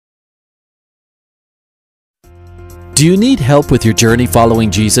Do you need help with your journey following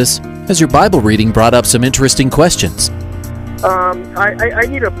Jesus? Has your Bible reading brought up some interesting questions? I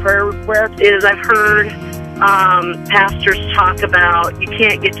need a prayer request. I've heard pastors talk about you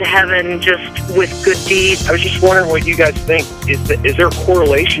can't get to heaven just with good deeds. I was just wondering what you guys think. Is there a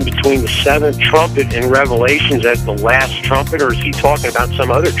correlation between the seventh trumpet in Revelations as the last trumpet, or is he talking about some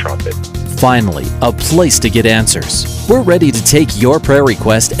other trumpet? Finally, a place to get answers. We're ready to take your prayer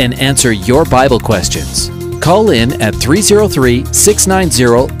request and answer your Bible questions. Call in at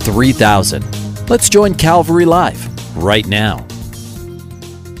 303-690-3000. Let's join Calvary Live right now.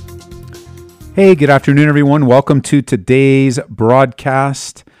 Hey, good afternoon, everyone. Welcome to today's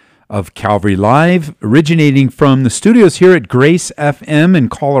broadcast of Calvary Live, originating from the studios here at Grace FM in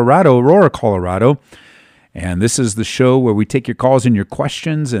Colorado, Aurora, Colorado. And this is the show where we take your calls and your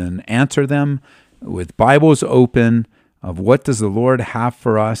questions and answer them with Bibles open of what does the Lord have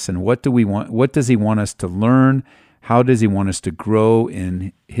for us and what do we want? What does He want us to learn? How does He want us to grow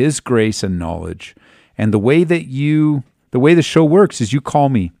in His grace and knowledge? And the way the show works is you call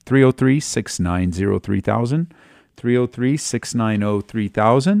me, 303-690-3000,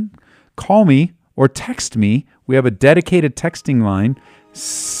 303-690-3000. Call me or text me. We have a dedicated texting line,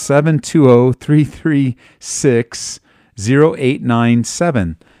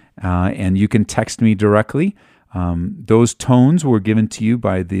 720-336-0897. And you can text me directly. Those tones were given to you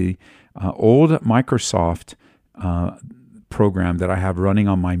by the old Microsoft program that I have running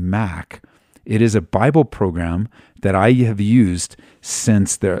on my Mac. It is a Bible program that I have used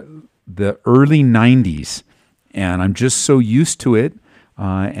since the early 90s, and I'm just so used to it,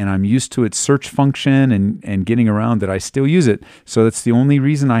 and I'm used to its search function and getting around that I still use it. So that's the only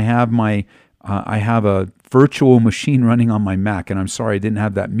reason I have I have a virtual machine running on my Mac, and I'm sorry I didn't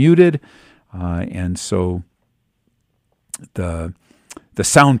have that muted, and so the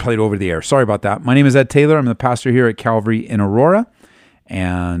sound played over the air. Sorry about that. My name is Ed Taylor. I'm the pastor here at Calvary in Aurora,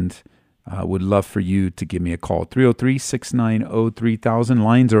 and would love for you to give me a call, 303-690-3000.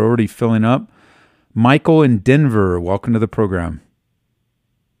 Lines are already filling up. Michael in Denver, welcome to the program.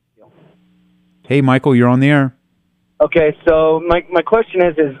 Hey, Michael, you're on the air. Okay, so my question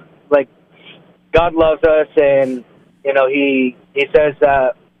is like, God loves us, and He says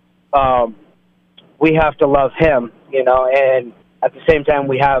that we have to love Him, and at the same time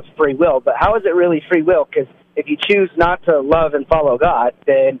we have free will. But how is it really free will? Because if you choose not to love and follow God,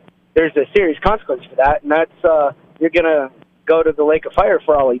 then there's a serious consequence for that, and that's you're going to go to the lake of fire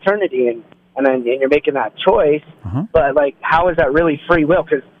for all eternity, and you're making that choice. Uh-huh. But, how is that really free will?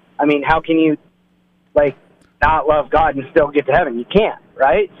 Because, how can you, not love God and still get to heaven? You can't,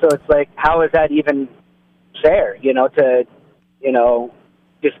 right? So it's how is that even fair, to,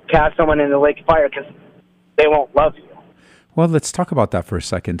 just cast someone in the lake of fire because they won't love you? Well, let's talk about that for a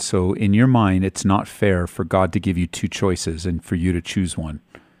second. So in your mind, it's not fair for God to give you two choices and for you to choose one.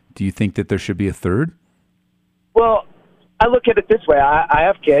 Do you think that there should be a third? Well, I look at it this way. I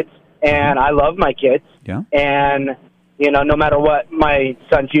have kids, and I love my kids. Yeah. And, no matter what my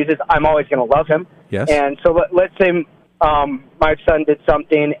son chooses, I'm always going to love him. Yes. And so let's say my son did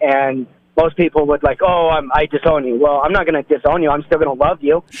something, and most people would I disown you. Well, I'm not going to disown you. I'm still going to love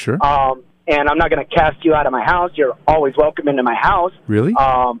you. Sure. And I'm not going to cast you out of my house. You're always welcome into my house. Really?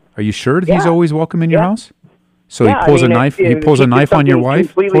 Are you sure that he's yeah. always welcome in your house? So yeah, he pulls a knife. He pulls a knife on your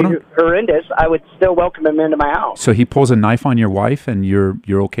wife. Completely horrendous. I would still welcome him into my house. So he pulls a knife on your wife, and you're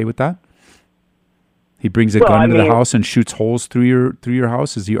okay with that? He brings a gun into the house and shoots holes through your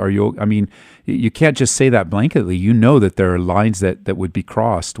house. Are you? I mean, you can't just say that blanketly. You know that there are lines that would be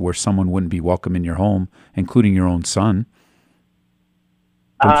crossed where someone wouldn't be welcome in your home, including your own son.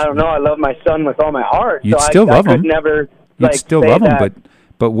 I don't know. I love my son with all my heart. You'd so still love him. You'd still love him,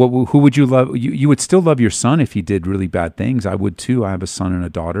 but who would you love? You would still love your son if he did really bad things. I would too. I have a son and a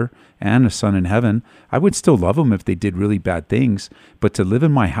daughter and a son in heaven. I would still love them if they did really bad things. But to live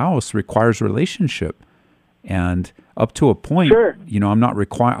in my house requires relationship. And up to a point, sure. I'm not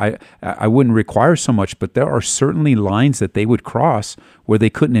I wouldn't require so much, but there are certainly lines that they would cross where they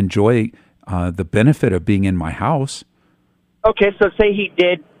couldn't enjoy the benefit of being in my house. Okay, so say he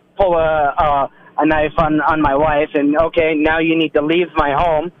did pull a knife on my wife, and okay, now you need to leave my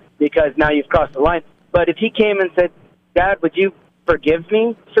home because now you've crossed the line. But if he came and said, Dad, would you forgive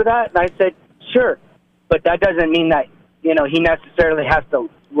me for that? And I said, sure. But that doesn't mean that, he necessarily has to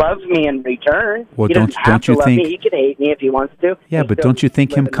love me in return. Well, he doesn't have to love me. He can hate me if he wants to. Yeah, but don't you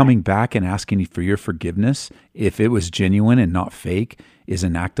think him coming back and asking you for your forgiveness, if it was genuine and not fake, is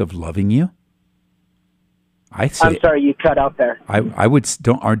an act of loving you? I'm sorry, you cut out there.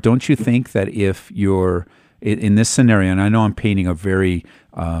 Don't you think that if your in this scenario, and I know I'm painting a very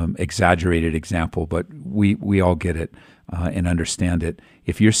exaggerated example, but we all get it and understand it.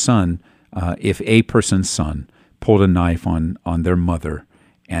 If your son, if a person's son pulled a knife on their mother,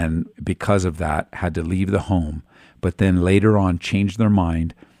 and because of that had to leave the home, but then later on changed their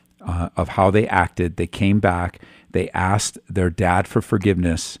mind of how they acted, they came back, they asked their dad for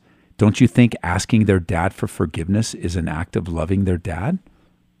forgiveness. Don't you think asking their dad for forgiveness is an act of loving their dad?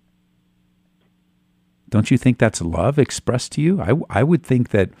 Don't you think that's love expressed to you? I would think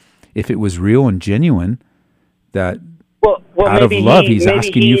that if it was real and genuine, that well, out of love, he's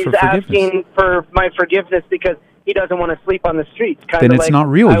asking you for forgiveness. Asking for my forgiveness because he doesn't want to sleep on the streets. Then it's not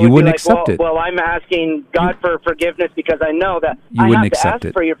real. You wouldn't accept it. Well, I'm asking God for forgiveness because I know that you I have to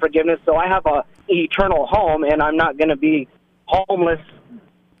ask for your forgiveness, so I have an eternal home, and I'm not going to be homeless,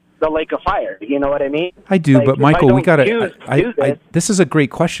 the lake of fire. You know what I mean? I do, but Michael, we got to. This is a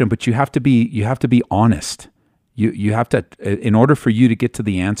great question, but you have to be honest. You have to, in order for you to get to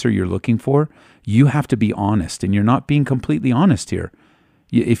the answer you're looking for, you have to be honest, and you're not being completely honest here.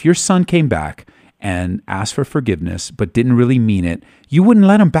 If your son came back and asked for forgiveness but didn't really mean it, you wouldn't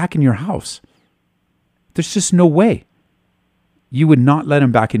let him back in your house. There's just no way. You would not let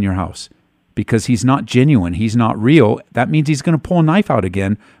him back in your house because he's not genuine. He's not real. That means he's going to pull a knife out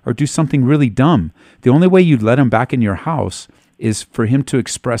again or do something really dumb. The only way you'd let him back in your house is for him to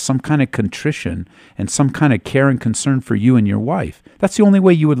express some kind of contrition and some kind of care and concern for you and your wife. That's the only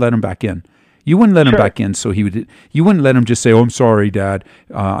way you would let him back in. You wouldn't let him back in, so you wouldn't let him just say, "Oh, I'm sorry, Dad.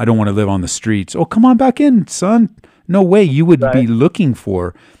 I don't want to live on the streets." Oh, come on back in, son. No way. You would be looking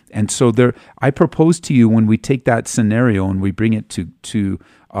for, and so I propose to you when we take that scenario and we bring it to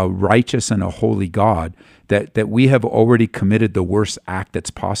a righteous and a holy God, that we have already committed the worst act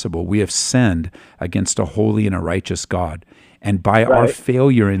that's possible. We have sinned against a holy and a righteous God, and by our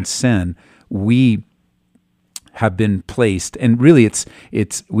failure in sin, we have been placed, and really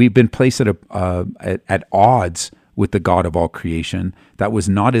we've been placed at odds with the God of all creation. That was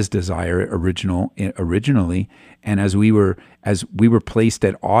not his desire originally, and as we were placed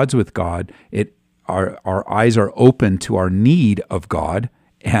at odds with God, our eyes are open to our need of God,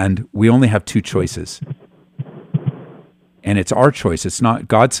 and we only have two choices. And it's our choice. It's not,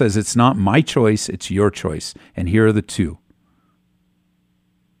 God says it's not my choice, it's your choice. And here are the two.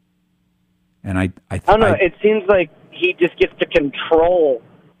 And I don't know. It seems like he just gets to control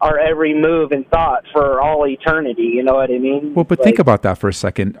our every move and thought for all eternity. You know what I mean? Well, but think about that for a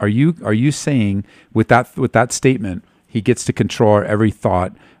second. Are you saying with that statement, he gets to control our every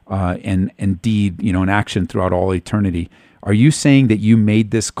thought and deed, and action throughout all eternity? Are you saying that you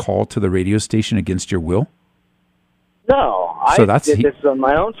made this call to the radio station against your will? No, I did this on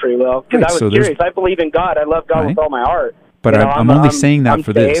my own free will because I was curious. I believe in God. I love God with all my heart. But I'm only saying that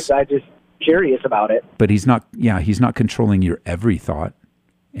for this. I just curious about it. But he's not controlling your every thought,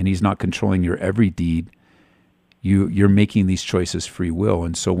 and he's not controlling your every deed. You're making these choices free will.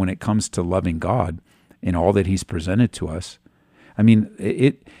 And so when it comes to loving God and all that he's presented to us, I mean,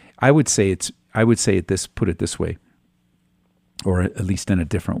 I would say put it this way, or at least in a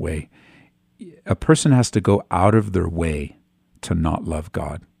different way. A person has to go out of their way to not love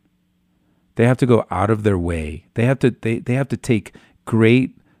God. They have to go out of their way. They have to take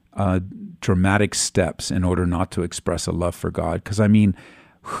great dramatic steps in order not to express a love for God. Because, I mean,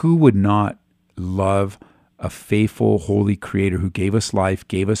 who would not love a faithful, holy creator who gave us life,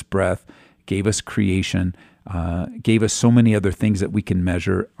 gave us breath, gave us creation, gave us so many other things that we can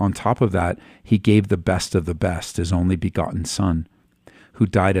measure. On top of that, he gave the best of the best, his only begotten Son, who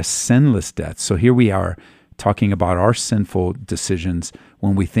died a sinless death. So here we are talking about our sinful decisions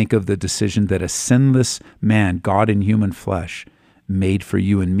when we think of the decision that a sinless man, God in human flesh, made for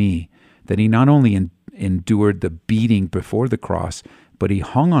you and me, that he not only endured the beating before the cross, but he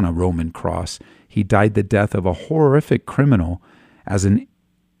hung on a Roman cross. He died the death of a horrific criminal as an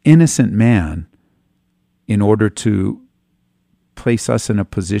innocent man in order to place us in a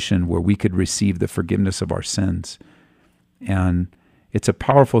position where we could receive the forgiveness of our sins. And it's a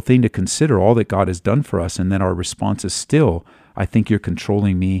powerful thing to consider all that God has done for us, and then our response is still, I think you're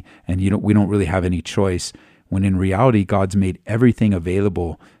controlling me, and we don't really have any choice. When in reality, God's made everything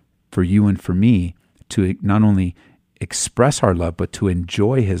available for you and for me to not only express our love, but to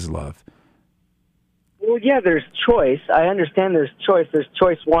enjoy his love. Well, yeah, there's choice. I understand there's choice. There's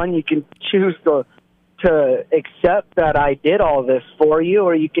choice one. You can choose to accept that I did all this for you,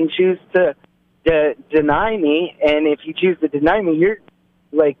 or you can choose to deny me. And if you choose to deny me, you're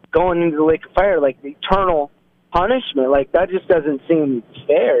like going into the lake of fire, like the eternal punishment. Like that just doesn't seem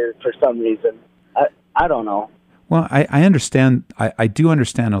fair for some reason. I don't know. Well, I understand. I do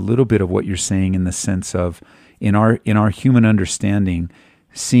understand a little bit of what you're saying in the sense of in our human understanding,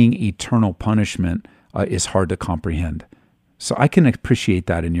 seeing eternal punishment is hard to comprehend. So I can appreciate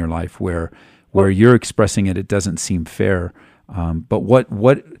that in your life where you're expressing it doesn't seem fair. But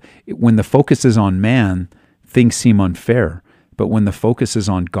when the focus is on man, things seem unfair. But when the focus is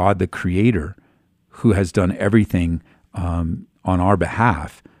on God, the Creator, who has done everything on our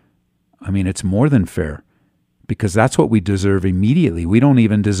behalf, I mean, it's more than fair. Because that's what we deserve immediately. We don't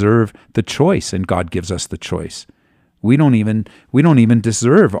even deserve the choice, and God gives us the choice. We don't even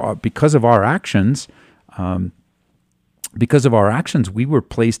deserve because of our actions. We were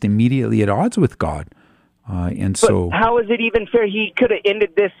placed immediately at odds with God, and so. But how is it even fair? He could have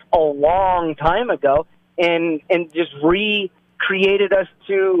ended this a long time ago, and just recreated us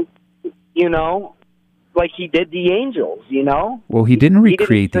to, like he did the angels. Well, he didn't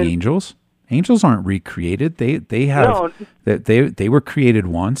recreate the angels. Angels aren't recreated. They were created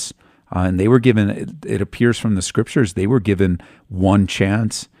once, and they were given. It appears from the scriptures they were given one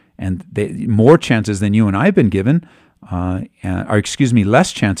chance, and more chances than you and I have been given.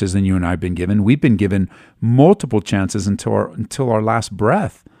 Less chances than you and I have been given. We've been given multiple chances until our last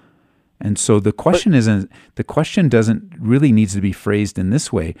breath. And so the question doesn't really needs to be phrased in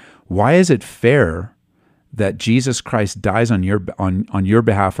this way. Why is it fair that Jesus Christ dies on your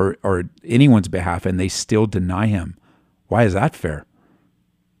behalf or anyone's behalf, and they still deny him? Why is that fair?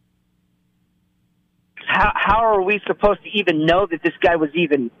 How are we supposed to even know that this guy was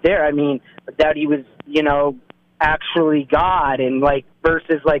even there? I mean, that he was, actually God, and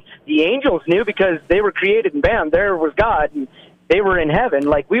versus the angels knew because they were created, and bam, there was God, and they were in heaven.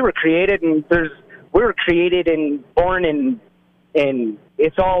 We were created, and we were created and born in. And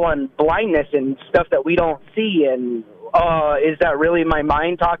it's all on blindness and stuff that we don't see. And is that really my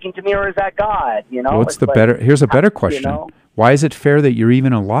mind talking to me, or is that God? Here's a better question. Why is it fair that you're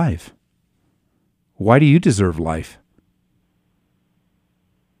even alive? Why do you deserve life?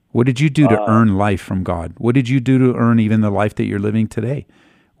 What did you do to earn life from God? What did you do to earn even the life that you're living today?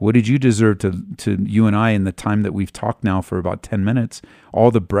 What did you deserve to you and I in the time that we've talked now for about 10 minutes, all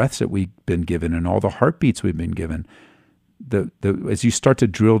the breaths that we've been given and all the heartbeats we've been given? As you start to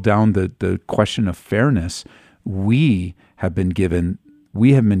drill down the question of fairness, we have been given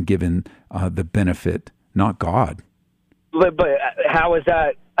the benefit, not God. But how is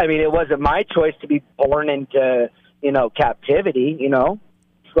that? I mean, it wasn't my choice to be born into captivity.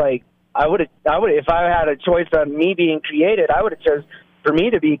 It's I would if I had a choice on me being created, I would have chose for me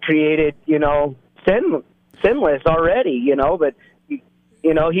to be created, sinless already. But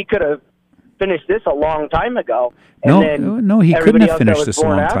he could have finished this a long time ago. And no, he couldn't have finished this a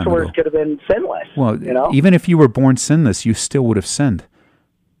long time ago. Could have been sinless. Well, even if you were born sinless, you still would have sinned.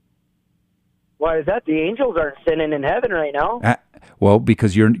 Why is that? The angels aren't sinning in heaven right now. Well,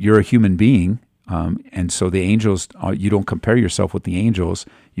 because you're a human being, and so the angels. You don't compare yourself with the angels.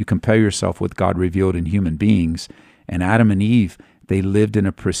 You compare yourself with God revealed in human beings. And Adam and Eve, they lived in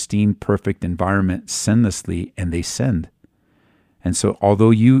a pristine, perfect environment sinlessly, and they sinned. And so although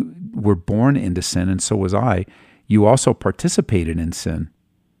you were born into sin, and so was I, you also participated in sin.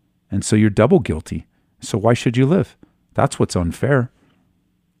 And so you're double guilty. So why should you live? That's what's unfair.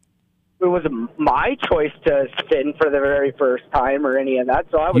 It wasn't my choice to sin for the very first time or any of that.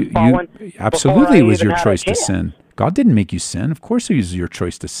 So I was fallen. Absolutely, it was your choice to sin. God didn't make you sin. Of course it was your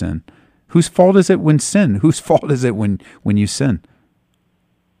choice to sin. Whose fault is it when sin? Whose fault is it when you sin?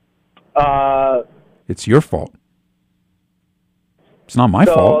 It's your fault. It's not my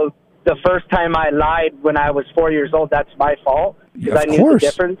fault. The first time I lied when I was 4 years old, that's my fault? Yeah, of course.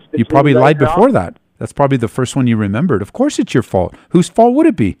 You probably lied before that. That's probably the first one you remembered. Of course it's your fault. Whose fault would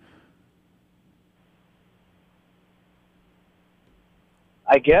it be?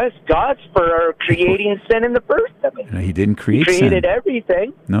 I guess God's for creating sin in the first place. No, he didn't create sin. He created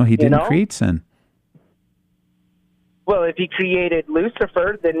everything. No, he didn't create sin. Well, if he created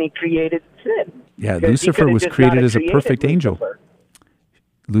Lucifer, then he created sin. Yeah, Lucifer was created as a perfect angel.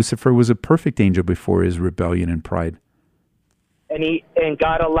 Lucifer was a perfect angel before his rebellion and pride. And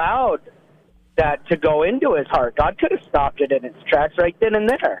God allowed that to go into his heart. God could have stopped it in its tracks right then and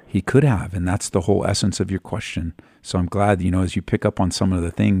there. He could have, and that's the whole essence of your question. So I'm glad, as you pick up on some of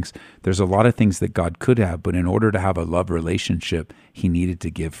the things, there's a lot of things that God could have, but in order to have a love relationship, he needed to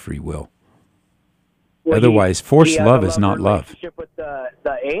give free will. Well, otherwise, forced love is not love. With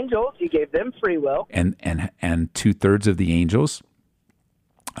the angels, he gave them free will. And 2/3 of the angels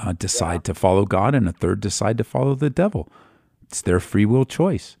decide to follow God, and a third decide to follow the devil. It's their free will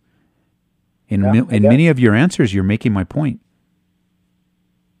choice. In many of your answers, you're making my point.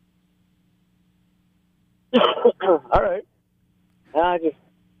 All right. I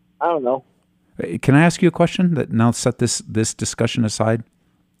don't know. Can I ask you a question that now set this discussion aside?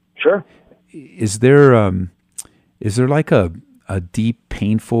 Sure. Is there like a deep,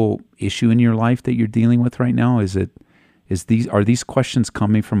 painful issue in your life that you're dealing with right now? Are these questions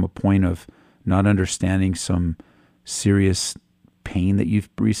coming from a point of not understanding some serious pain that you've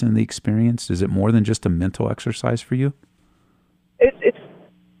recently experienced? Is it more than just a mental exercise for you? It's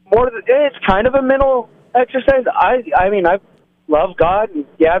more. It's kind of a mental exercise. I mean, I love God. And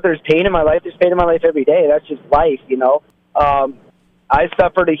yeah, there's pain in my life. There's pain in my life every day. That's just life, you know. I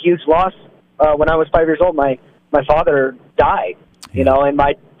suffered a huge loss when I was 5 years old. My father died, you know, and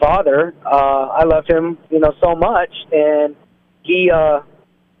my father, I loved him, you know, so much, and he,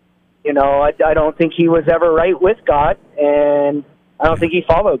 you know, I don't think he was ever right with God, and I don't think he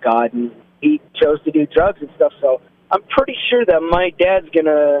followed God, and he chose to do drugs and stuff. So I'm pretty sure that my dad's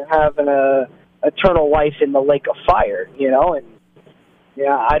gonna have an eternal life in the lake of fire, you know, and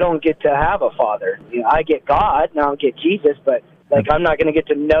yeah, I don't get to have a father. You know, I get God, and I don't get Jesus, but like I'm not gonna get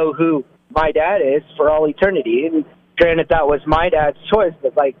to know who my dad is for all eternity. And granted, that was my dad's choice,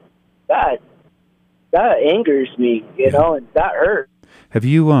 but like that angers me, you know, and that hurts. Have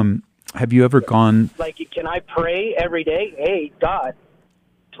you ever gone? Like, can I pray every day? Hey, God,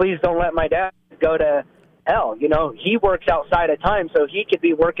 please don't let my dad go to hell. You know, he works outside of time, so he could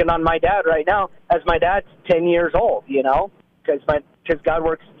be working on my dad right now as my dad's 10 years old, you know, because God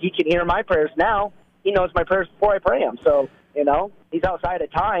works, he can hear my prayers now. He knows my prayers before I pray them. So, you know, he's outside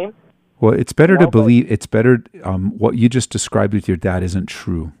of time. Well, it's better to believe, it's better, what you just described with your dad isn't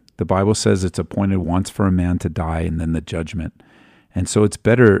true. The Bible says it's appointed once for a man to die and then the judgment. And so it's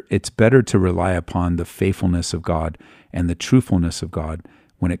better to rely upon the faithfulness of God and the truthfulness of God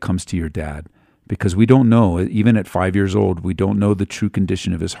when it comes to your dad. Because we don't know, even at 5 years old, we don't know the true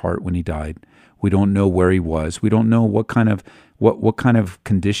condition of his heart when he died. We don't know where he was. We don't know what kind of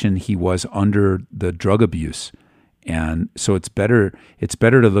condition he was under the drug abuse. And so it's better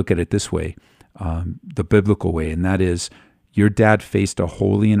to look at it this way, the biblical way, and that is your dad faced a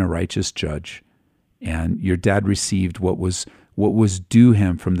holy and a righteous judge, and your dad received what was due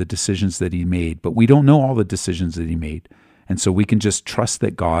him from the decisions that he made. But we don't know all the decisions that he made. And so we can just trust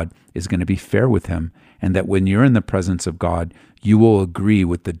that God is going to be fair with him, and that when you're in the presence of God, you will agree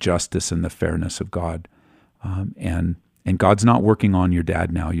with the justice and the fairness of God. And God's not working on your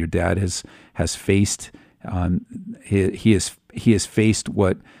dad now. Your dad has faced he has faced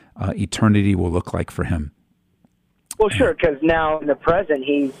what eternity will look like for him. Well, sure, because now in the present,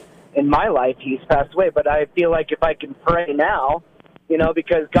 he's in my life, he's passed away. But I feel like if I can pray now, you know,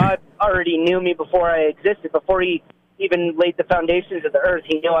 because God already knew me before I existed, before he even laid the foundations of the earth,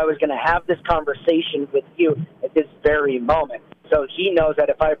 he knew I was going to have this conversation with you at this very moment. So he knows that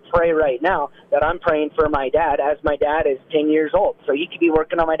if I pray right now, that I'm praying for my dad, as my dad is 10 years old. So he could be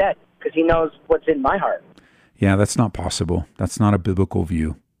working on my dad because he knows what's in my heart. Yeah, that's not possible. That's not a biblical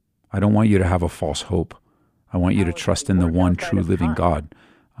view. I don't want you to have a false hope. I want you to trust in the one true living God.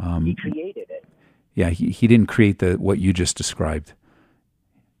 He created it. Yeah, he didn't create what you just described.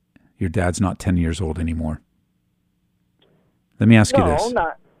 Your dad's not 10 years old anymore. Let me ask you this.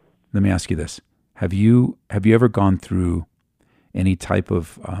 Not. Let me ask you this. Have you ever gone through any type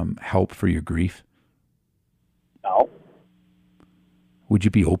of help for your grief? No. Would you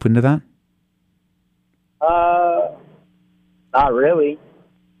be open to that? Not really.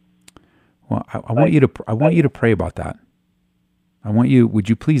 Well, I want you to pray about that. Would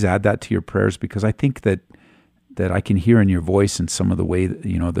you please add that to your prayers? Because I think that I can hear in your voice and some of the way that,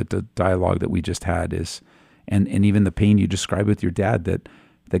 you know, that the dialogue that we just had is, and even the pain you described with your dad,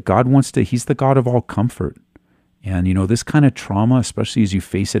 that God wants to, he's the God of all comfort. And, you know, this kind of trauma, especially as you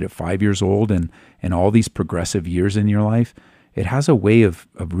face it at 5 years old and all these progressive years in your life, it has a way of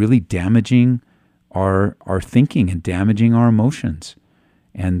really damaging our thinking and damaging our emotions.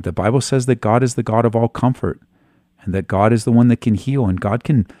 And the Bible says that God is the God of all comfort, and that God is the one that can heal, and God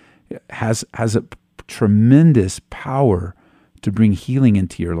has a tremendous power to bring healing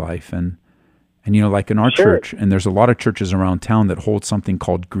into your life. And you know, like in our church, and there's a lot of churches around town that hold something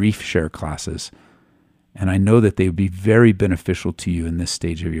called grief share classes. And I know that they would be very beneficial to you in this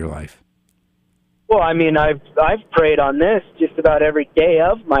stage of your life. Well, I mean, I've prayed on this just about every day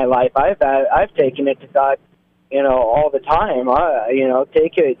of my life. I've taken it to God, you know, all the time. You know,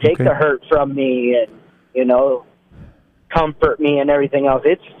 take the hurt from me, and, you know, comfort me and everything else.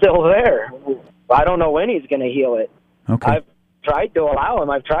 It's still there. I don't know when he's going to heal it. Okay. I've tried to allow him.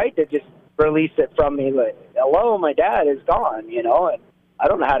 I've tried to just release it from me. Like, hello, my dad is gone, you know, and I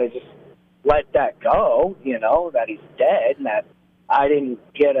don't know how to just let that go, you know, that he's dead and that I didn't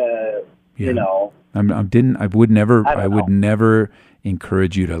get you know, I would never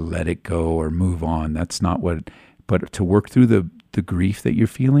encourage you to let it go or move on. That's not but to work through the grief that you're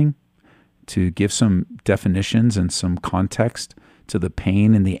feeling, to give some definitions and some context to the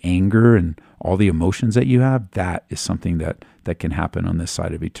pain and the anger and all the emotions that you have, that is something that can happen on this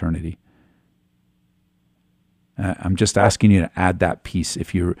side of eternity. I'm just asking you to add that piece.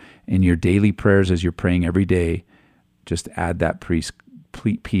 If you're in your daily prayers as you're praying every day, just add that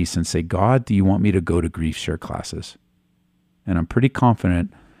piece and say, God, do you want me to go to grief share classes? And I'm pretty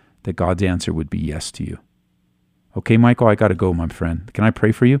confident that God's answer would be yes to you. Okay, Michael, I got to go, my friend. Can I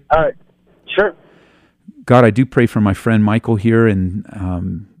pray for you? All right. Sure. God, I do pray for my friend Michael here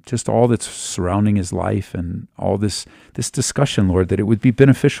and just all that's surrounding his life and all this discussion, Lord, that it would be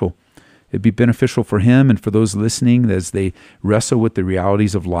beneficial. It'd be beneficial for him and for those listening as they wrestle with the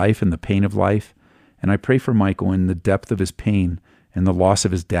realities of life and the pain of life. And I pray for Michael in the depth of his pain and the loss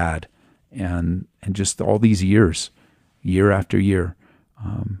of his dad and just all these years, year after year,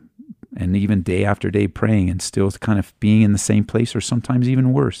 and even day after day praying and still kind of being in the same place or sometimes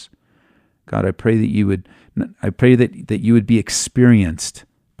even worse. God, I pray that you would be experienced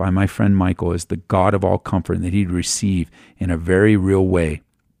by my friend Michael as the God of all comfort, and that he'd receive in a very real way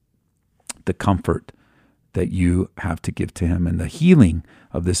the comfort that you have to give to him and the healing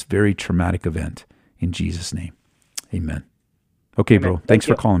of this very traumatic event. In Jesus' name, amen. Okay, Amen. bro. Thanks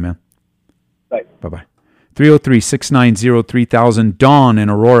for calling, man. Bye. Bye-bye. 303-690-3000. Dawn in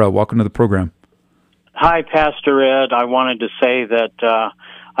Aurora, welcome to the program. Hi, Pastor Ed. I wanted to say that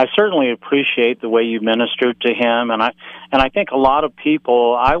I certainly appreciate the way you ministered to him, and I think a lot of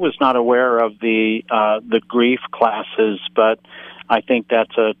people. I was not aware of the grief classes, but I think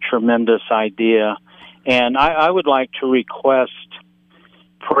that's a tremendous idea, and I would like to request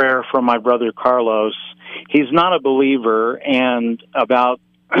prayer for my brother Carlos. He's not a believer, and about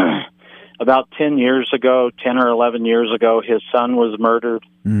 10 years ago, 10 or 11 years ago, his son was murdered.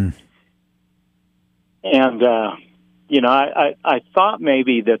 Mm. And, I thought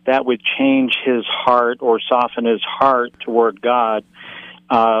maybe that would change his heart or soften his heart toward God.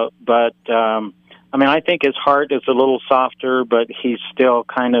 But I think his heart is a little softer, but he's still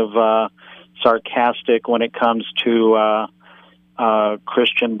kind of sarcastic when it comes to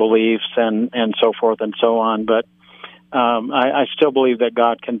Christian beliefs and so forth and so on. But I still believe that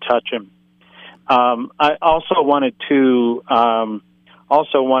God can touch him. I also wanted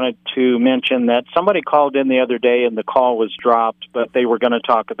to mention that somebody called in the other day and the call was dropped, but they were going to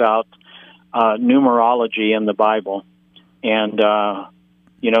talk about numerology in the Bible. And,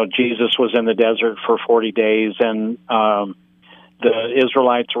 Jesus was in the desert for 40 days, and the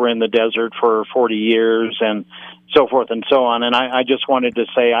Israelites were in the desert for 40 years, and so forth and so on. And I just wanted to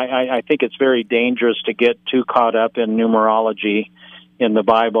say I think it's very dangerous to get too caught up in numerology in the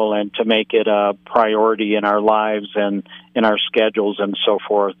Bible and to make it a priority in our lives and in our schedules and so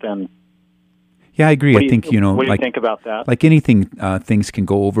forth. And yeah, I agree. what do I think, what do you think about that? Like anything, things can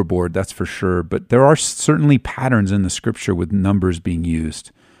go overboard, that's for sure. But there are certainly patterns in the scripture with numbers being used.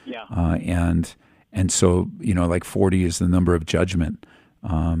 Yeah. And so, like 40 is the number of judgment.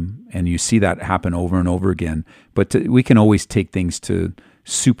 And you see that happen over and over again. But we can always take things to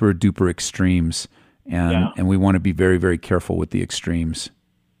super duper extremes. And we want to be very, very careful with the extremes.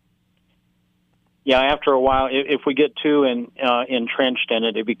 Yeah, after a while, if we get too entrenched in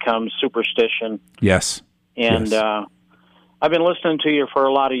it, it becomes superstition. Yes. And yes. I've been listening to you for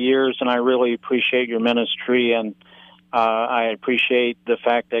a lot of years, and I really appreciate your ministry, and I appreciate the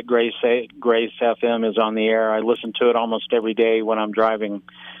fact that Grace FM is on the air. I listen to it almost every day when I'm driving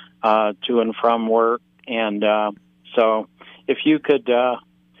to and from work. And so if you could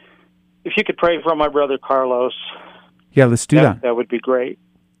pray for my brother Carlos. Yeah, let's do that. That would be great.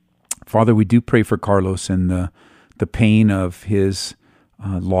 Father, we do pray for Carlos and the pain of his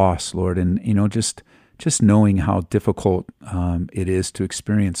loss, Lord, and just knowing how difficult it is to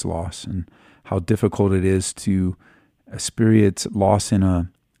experience loss, and how difficult it is to experience loss in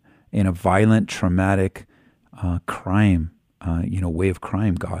a violent, traumatic crime, way of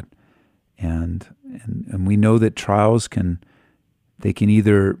crime, God, and we know that trials can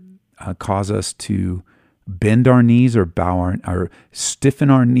either cause us to bend our knees or bow or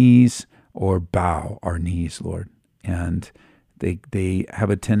stiffen our knees or bow our knees, Lord. And they have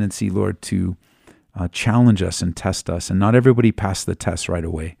a tendency, Lord, to challenge us and test us. And not everybody passed the test right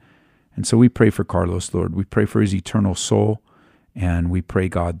away. And so we pray for Carlos, Lord. We pray for his eternal soul. And we pray,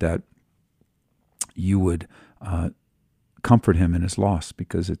 God, that you would comfort him in his loss,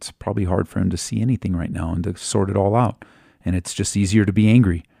 because it's probably hard for him to see anything right now and to sort it all out. And it's just easier to be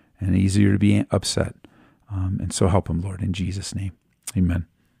angry and easier to be upset. And so help him, Lord, in Jesus' name. Amen.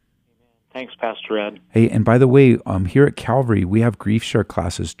 Thanks, Pastor Ed. Hey, and by the way, here at Calvary, we have Grief Share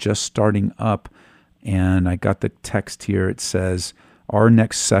classes just starting up, and I got the text here. It says our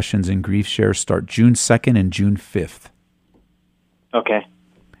next sessions in Grief Share start June 2nd and June 5th. Okay.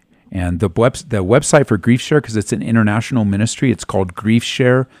 And the website for Grief Share, because it's an international ministry, it's called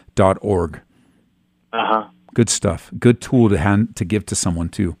griefshare.org. Uh-huh. Good stuff. Good tool to give to someone,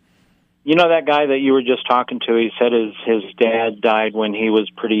 too. You know that guy that you were just talking to, he said his dad died when he was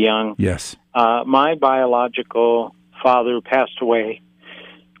pretty young. Yes. My biological father passed away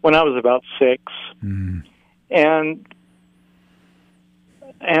when I was about 6. Mm. And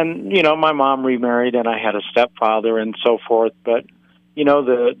you know, my mom remarried and I had a stepfather and so forth. But, you know,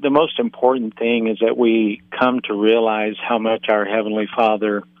 the most important thing is that we come to realize how much our Heavenly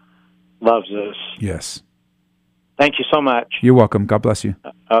Father loves us. Yes. Thank you so much. You're welcome. God bless you.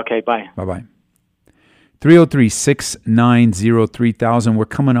 Okay, bye. Bye-bye. 303-690-3000. We're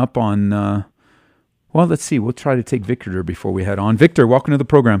coming up on, well, let's see. We'll try to take Victor before we head on. Victor, welcome to the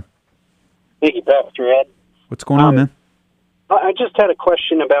program. Thank you, Pastor Ed. What's going on, man? I just had a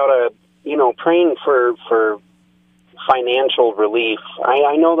question about, praying for financial relief.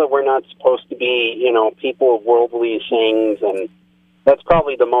 I know that we're not supposed to be, people of worldly things, and that's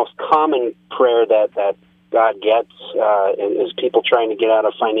probably the most common prayer that God gets is people trying to get out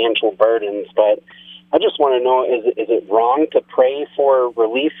of financial burdens. But I just want to know, is it wrong to pray for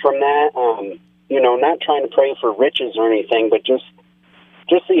relief from that? Not trying to pray for riches or anything, but just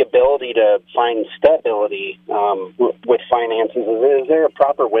the ability to find stability with finances. Is there a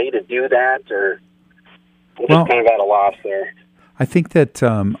proper way to do that, or I'm just kind of at a loss there? I think that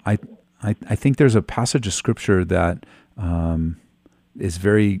I think there's a passage of Scripture that is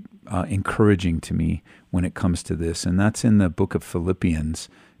very encouraging to me when it comes to this, and that's in the book of Philippians,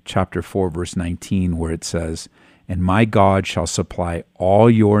 chapter 4, verse 19, where it says, "And my God shall supply all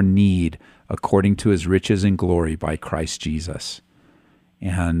your need according to his riches and glory by Christ Jesus."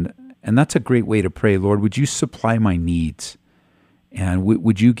 And that's a great way to pray. Lord, would you supply my needs? And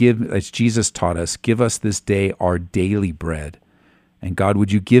would you give, as Jesus taught us, give us this day our daily bread. And God,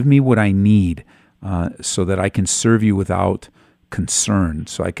 would you give me what I need so that I can serve you without concern,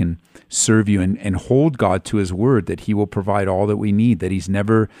 so I can serve you and hold God to his word that he will provide all that we need, that he's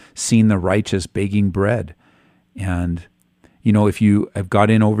never seen the righteous begging bread. And, if you have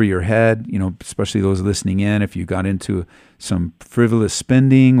got in over your head, especially those listening in, if you got into some frivolous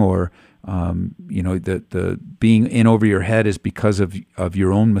spending or, the being in over your head is because of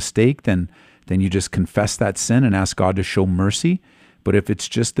your own mistake, then you just confess that sin and ask God to show mercy. But if it's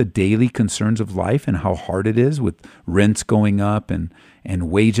just the daily concerns of life and how hard it is with rents going up and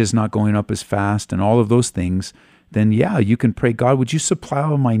wages not going up as fast and all of those things, then yeah, you can pray, God, would you supply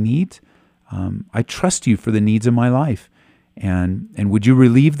all my needs? I trust you for the needs of my life. And would you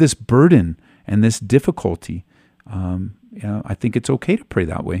relieve this burden and this difficulty? I think it's okay to pray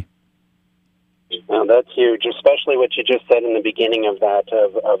that way. Well, that's huge, especially what you just said in the beginning of that,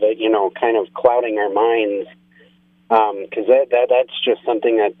 of it, kind of clouding our minds. Because that's just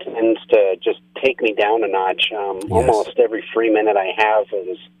something that tends to just take me down a notch. Yes. Almost every free minute I have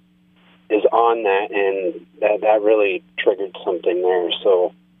is on that, and that really triggered something there.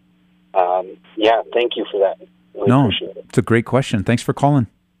 So, thank you for that. Really appreciate it. It's a great question. Thanks for calling.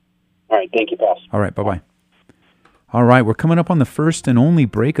 All right, thank you, Pastor. All right, bye-bye. All right, we're coming up on the first and only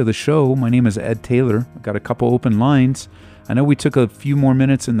break of the show. My name is Ed Taylor. I've got a couple open lines. I know we took a few more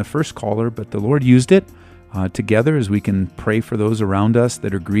minutes in the first caller, but the Lord used it. Together as we can pray for those around us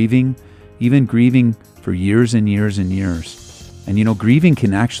that are grieving, even grieving for years and years and years. And grieving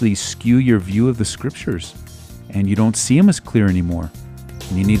can actually skew your view of the Scriptures, and you don't see them as clear anymore.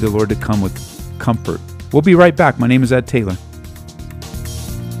 And you need the Lord to come with comfort. We'll be right back. My name is Ed Taylor.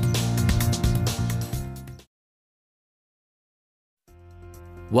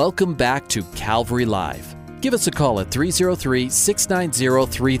 Welcome back to Calvary Live. Give us a call at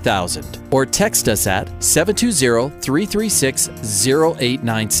 303-690-3000 or text us at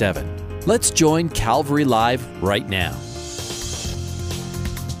 720-336-0897. Let's join Calvary Live right now.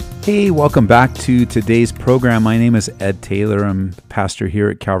 Hey, welcome back to today's program. My name is Ed Taylor. I'm pastor here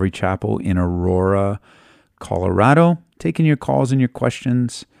at Calvary Chapel in Aurora, Colorado. Taking your calls and your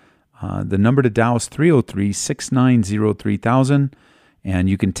questions. The number to dial is 303-690-3000. And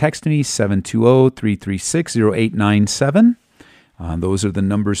you can text me, 720-336-0897. Those are the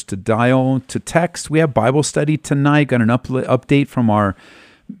numbers to dial, to text. We have Bible study tonight. Got an update from our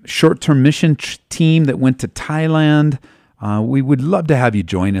short-term mission team that went to Thailand. We would love to have you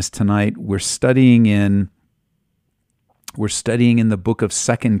join us tonight. We're studying in the book of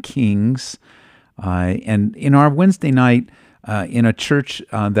 2 Kings. And in our Wednesday night in a church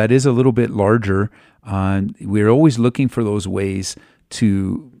that is a little bit larger, we're always looking for those ways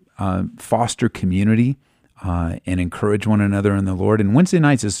to foster community and encourage one another in the Lord. And Wednesday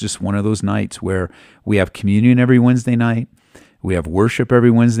nights is just one of those nights where we have communion every Wednesday night, we have worship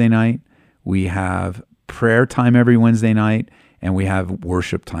every Wednesday night, we have prayer time every Wednesday night, and we have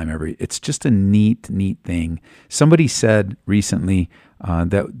worship time it's just a neat thing. Somebody said recently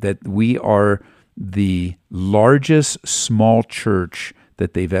that we are the largest small church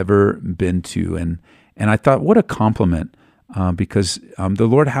that they've ever been to. And I thought, what a compliment, because the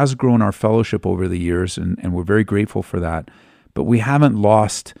Lord has grown our fellowship over the years, and we're very grateful for that. But we haven't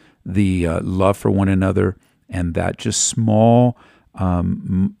lost the love for one another and that just small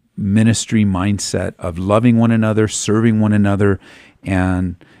ministry mindset of loving one another, serving one another,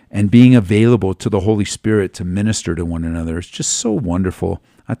 and being available to the Holy Spirit to minister to one another. It's just so wonderful.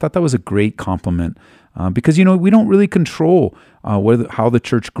 I thought that was a great compliment because, we don't really control how the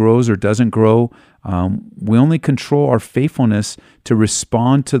church grows or doesn't grow. We only control our faithfulness to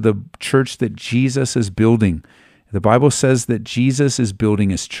respond to the church that Jesus is building. The Bible says that Jesus is building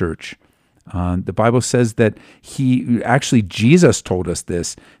his church. The Bible says that Jesus told us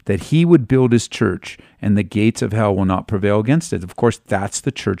this, that he would build his church and the gates of hell will not prevail against it. Of course, that's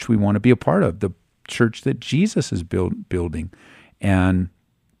the church we want to be a part of, the church that Jesus is building. And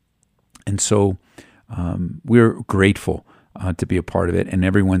so we're grateful to be a part of it, and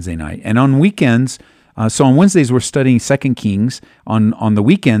every Wednesday night. And on weekends, so on Wednesdays, we're studying 2 Kings. On the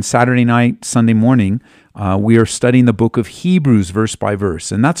weekend, Saturday night, Sunday morning, we are studying the book of Hebrews verse by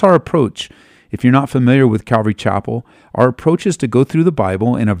verse. And that's our approach. If you're not familiar with Calvary Chapel, our approach is to go through the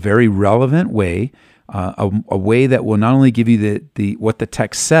Bible in a very relevant way, a way that will not only give you the what the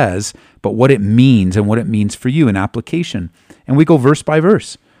text says, but what it means and what it means for you in application. And we go verse by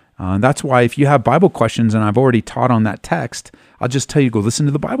verse. That's why if you have Bible questions, and I've already taught on that text, I'll just tell you, go listen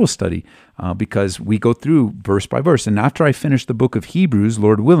to the Bible study because we go through verse by verse. And after I finish the book of Hebrews,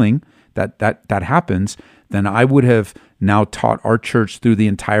 Lord willing, that happens, then I would have now taught our church through the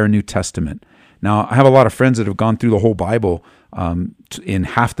entire New Testament. Now, I have a lot of friends that have gone through the whole Bible in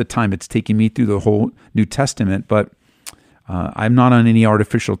half the time it's taking me through the whole New Testament, but I'm not on any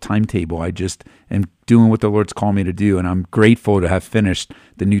artificial timetable. I just am doing what the Lord's called me to do, and I'm grateful to have finished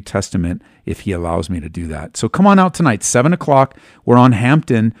the New Testament if he allows me to do that. So come on out tonight, 7 o'clock. We're on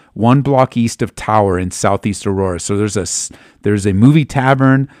Hampton, 1 block east of Tower in Southeast Aurora. So there's a movie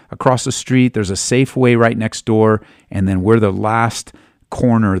tavern across the street. There's a Safeway right next door, and then we're the last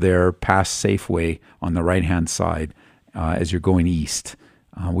corner there past Safeway on the right-hand side as you're going east.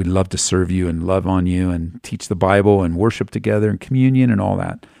 We'd love to serve you and love on you and teach the Bible and worship together and communion and all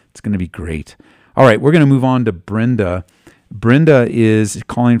that. It's going to be great. All right, we're going to move on to Brenda. Brenda is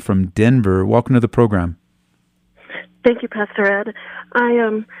calling from Denver. Welcome to the program. Thank you, Pastor Ed.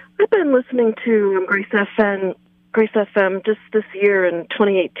 I've been listening to Grace FM just this year in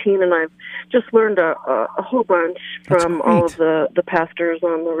 2018, and I've just learned a whole bunch from all of the pastors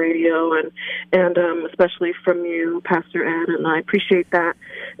on the radio, and especially from you, Pastor Ed, and I appreciate that,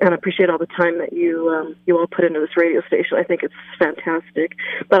 and I appreciate all the time that you all put into this radio station. I think it's fantastic.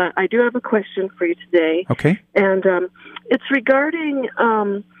 But I do have a question for you today. Okay. And it's regarding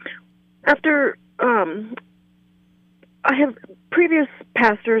I have previous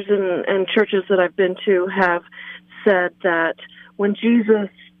pastors and churches that I've been to have said that when Jesus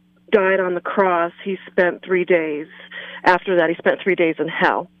died on the cross, he spent 3 days. After that, he spent 3 days in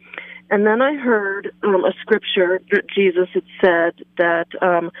hell. And then I heard a scripture that Jesus had said that,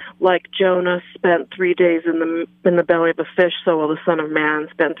 like Jonah spent 3 days in the belly of a fish, so will the Son of Man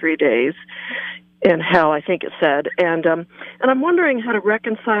spend 3 days in hell, I think it said. And I'm wondering how to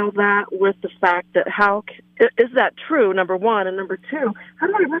reconcile that with the fact that is that true, number one? And number two, how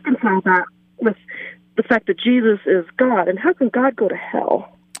do I reconcile that with the fact that Jesus is God, and how can God go to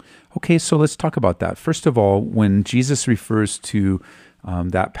hell? Okay, so let's talk about that. First of all, when Jesus refers to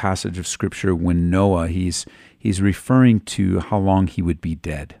that passage of Scripture, when Noah, he's referring to how long he would be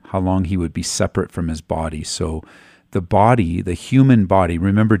dead, how long he would be separate from his body. So the body, the human body,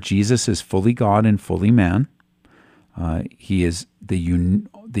 remember Jesus is fully God and fully man. He is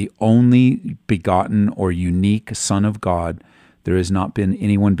the only begotten or unique Son of God. There has not been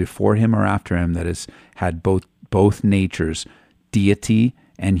anyone before him or after him that has had both natures, deity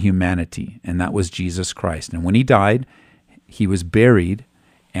and humanity, and that was Jesus Christ. And when he died, he was buried,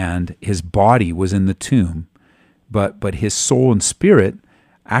 and his body was in the tomb, but his soul and spirit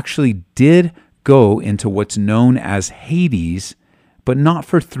actually did go into what's known as Hades, but not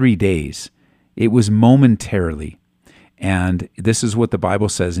for 3 days. It was momentarily. And this is what the Bible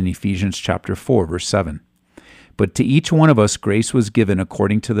says in Ephesians chapter 4, verse 7. But to each one of us grace was given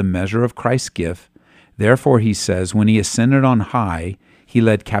according to the measure of Christ's gift. Therefore, he says, when he ascended on high, he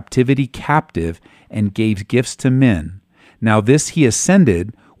led captivity captive and gave gifts to men. Now this he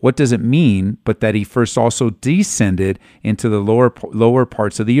ascended, what does it mean but that he first also descended into the lower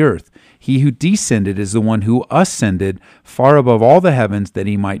parts of the earth? He who descended is the one who ascended far above all the heavens that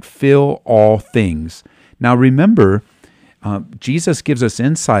he might fill all things. Now remember, Jesus gives us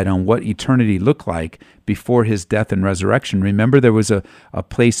insight on what eternity looked like before his death and resurrection. Remember, there was a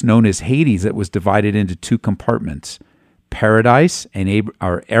place known as Hades that was divided into two compartments: paradise and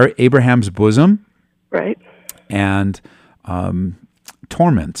Abraham's bosom, Right. and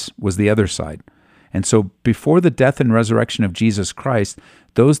torments was the other side. And so before the death and resurrection of Jesus Christ,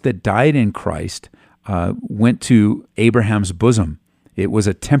 those that died in Christ went to Abraham's bosom. It was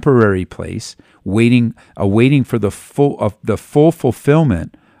a temporary place, awaiting for the full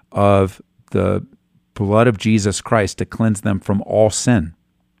fulfillment of the blood of Jesus Christ to cleanse them from all sin.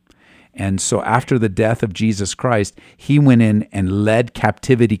 And so after the death of Jesus Christ, he went in and led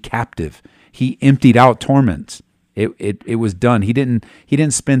captivity captive. He emptied out torments. It was done. He didn't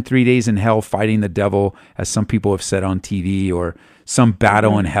spend 3 days in hell fighting the devil, as some people have said on TV, or some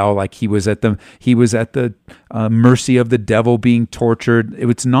battle in hell like he was at the mercy of the devil being tortured. It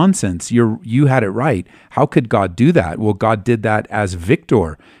was nonsense. You had it right. How could God do that? Well, God did that as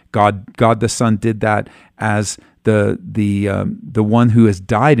victor. God the Son did that as the one who has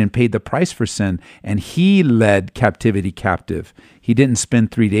died and paid the price for sin, and he led captivity captive. He didn't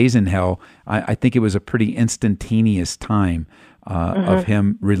spend 3 days in hell. I think it was a pretty instantaneous time of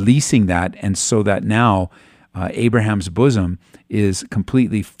him releasing that, and so that now Abraham's bosom is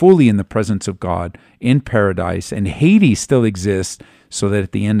completely, fully in the presence of God in paradise, and Hades still exists, so that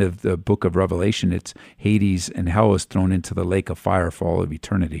at the end of the book of Revelation, it's Hades and hell is thrown into the lake of fire for all of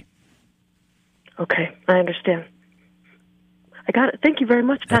eternity. Okay, I understand. I got it. Thank you very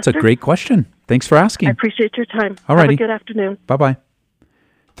much, Pastor. That's a great question. Thanks for asking. I appreciate your time. All righty. Have a good afternoon. Bye-bye.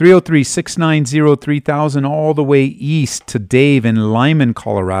 303-690-3000, all the way east to Dave in Lyman,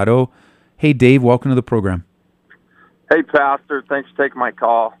 Colorado. Hey, Dave, welcome to the program. Hey, Pastor. Thanks for taking my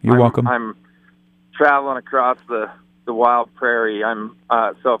call. You're welcome. I'm traveling across the wild prairie.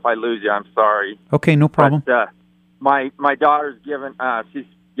 So if I lose you, I'm sorry. Okay, no problem. But, my daughter's she's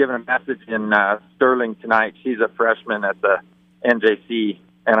giving a message in Sterling tonight. She's a freshman at the NJC,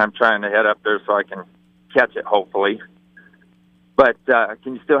 and I'm trying to head up there so I can catch it, hopefully. But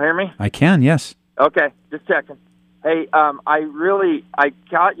can you still hear me? I can, yes. Okay, just checking. Hey, I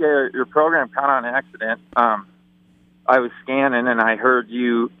caught your program kind of on accident. I was scanning, and I heard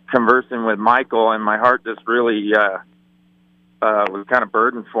you conversing with Michael, and my heart just really was kind of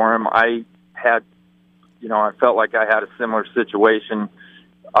burdened for him. I felt like I had a similar situation.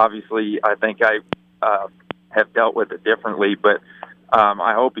 Obviously, I think I have dealt with it differently, but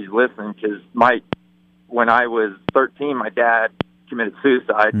I hope he's listening, because when I was 13, my dad committed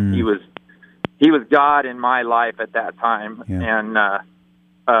suicide. He was God in my life at that time, and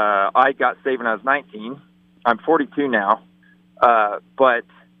I got saved when I was 19. I'm 42 now, but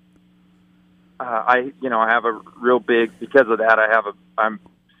I have a real big, because of that, I'm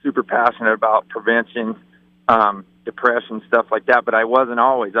super passionate about prevention, depression, stuff like that. But I wasn't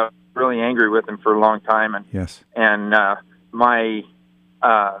always. I was really angry with him for a long time, and yes, and my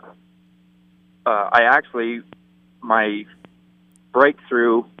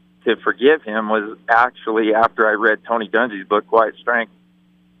breakthrough to forgive him was actually after I read Tony Dungy's book, Quiet Strength.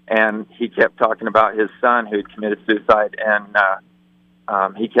 And he kept talking about his son who had committed suicide, and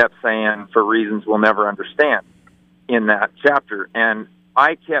he kept saying, for reasons we'll never understand, in that chapter. And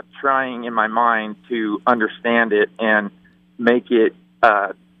I kept trying in my mind to understand it and make it,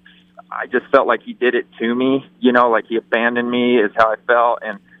 I just felt like he did it to me, like he abandoned me is how I felt,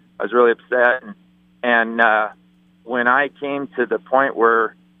 and I was really upset. And when I came to the point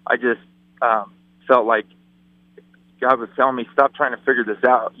where I just felt like God was telling me, stop trying to figure this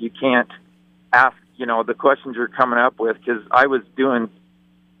out. You can't ask, the questions you're coming up with, because I was doing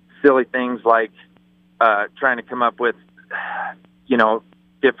silly things like trying to come up with,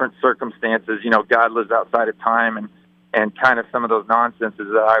 different circumstances. God lives outside of time, and kind of some of those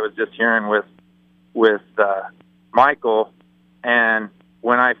nonsenses that I was just hearing with Michael. And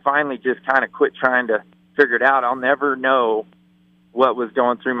when I finally just kind of quit trying to figure it out, I'll never know what was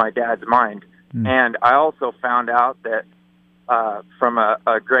going through my dad's mind. And I also found out that from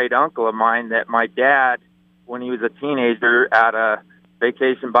a great uncle of mine that my dad, when he was a teenager at a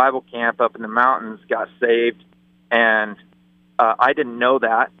vacation Bible camp up in the mountains, got saved. And I didn't know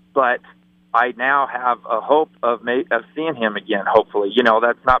that, but I now have a hope of seeing him again. Hopefully,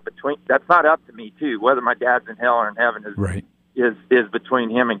 that's not up to me too. Whether my dad's in hell or in heaven is between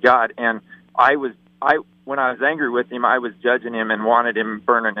him and God. And when I was angry with him, I was judging him and wanted him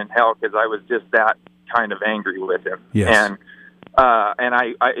burning in hell because I was just that kind of angry with him. Yes. And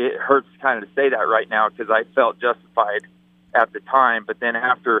it hurts kind of to say that right now because I felt justified at the time. But then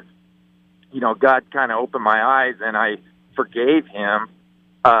after, God kind of opened my eyes and I forgave him.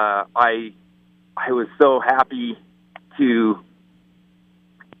 I was so happy to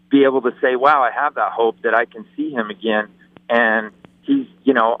be able to say, wow, I have that hope that I can see him again. And he's,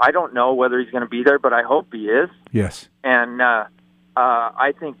 I don't know whether he's going to be there, but I hope he is. Yes. And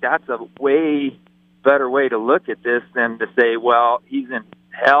I think that's a way better way to look at this than to say, well, he's in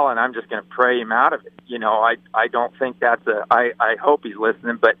hell and I'm just going to pray him out of it. I don't think I hope he's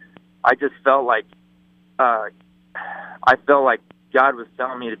listening, but I just felt like, God was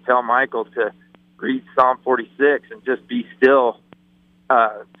telling me to tell Michael to read Psalm 46 and just be still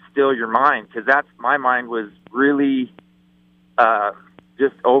your mind, because my mind was really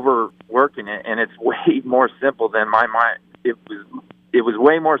just overworking it, and it's way more simple than my mind. It was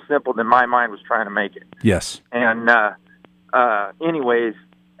way more simple than my mind was trying to make it. Yes. And anyways,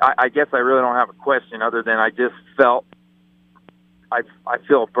 I guess I really don't have a question other than I just felt I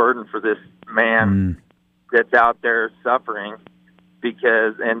feel a burden for this man that's out there suffering.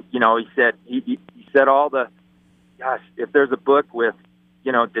 Because, and he said all the, gosh, if there's a book with,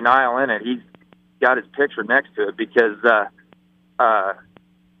 denial in it, he's got his picture next to it. Because,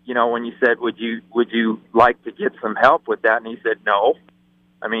 when you said, would you like to get some help with that? And he said, no.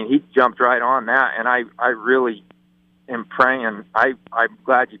 I mean, he jumped right on that. And I really am praying. I'm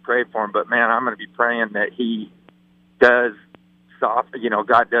glad you prayed for him, but man, I'm going to be praying that he does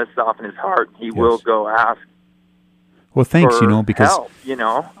God does soften his heart. He will go ask. Well, thanks, because help,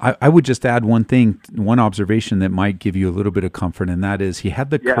 I would just add one thing, one observation that might give you a little bit of comfort, and that is he had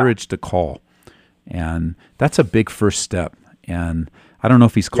the courage to call. And that's a big first step. And I don't know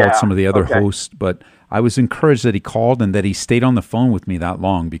if he's called some of the other hosts, but I was encouraged that he called and that he stayed on the phone with me that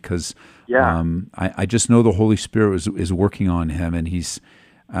long because I just know the Holy Spirit is working on him, and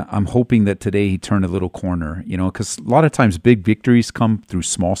I'm hoping that today he turned a little corner, because a lot of times big victories come through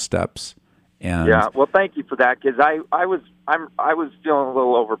small steps. And well, thank you for that, because I was feeling a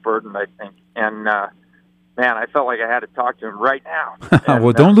little overburdened, I think, and man, I felt like I had to talk to him right now. And,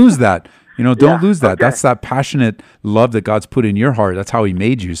 well, don't lose that. Don't lose that. Okay. That's that passionate love that God's put in your heart. That's how He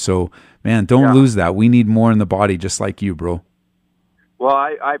made you. So, man, don't lose that. We need more in the body, just like you, bro. Well,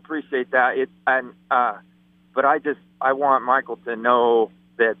 I appreciate that. But I want Michael to know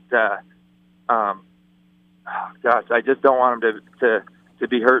that. Gosh, I just don't want him to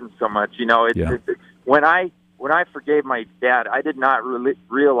be hurting so much. When I forgave my dad, I did not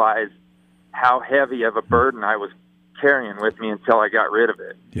realize how heavy of a burden I was carrying with me until I got rid of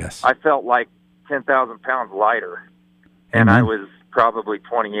it. Yes. I felt like 10,000 pounds lighter. And I was probably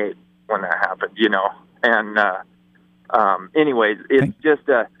 28 when that happened, And anyways, it's just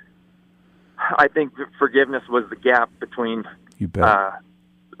I think forgiveness was the gap between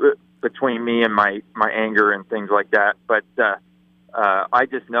between me and my anger and things like that. But I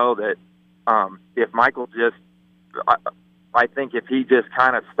just know that if Michael I think if he just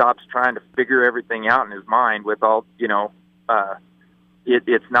kind of stops trying to figure everything out in his mind with all,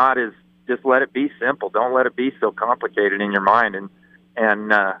 it's not as, just let it be simple. Don't let it be so complicated in your mind,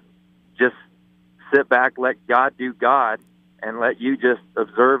 and just sit back, let God do God, and let you just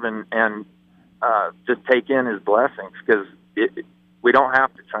observe and just take in His blessings, because we don't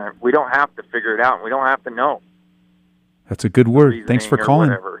have to we don't have to figure it out, and we don't have to know. That's a good word. Thanks for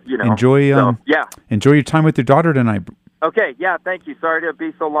calling. Whatever, Enjoy your time with your daughter tonight. Okay, thank you. Sorry to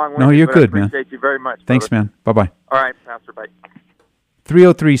be so long-winded. No, you're good, man. I appreciate you very much. Thanks, man. Bye-bye. All right, Pastor, bye.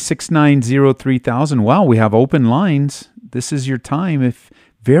 303-690-3000. Wow, we have open lines. This is your time. If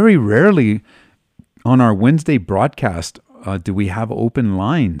very rarely on our Wednesday broadcast do we have open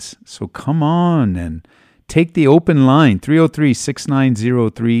lines. So come on and take the open line.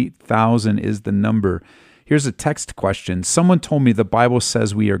 303-690-3000 is the number. Here's a text question. Someone told me the Bible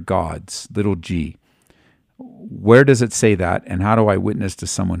says we are gods, little g. Where does it say that, and how do I witness to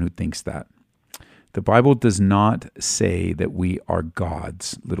someone who thinks that? The Bible does not say that we are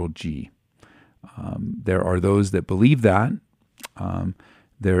gods, little g. There are those that believe that.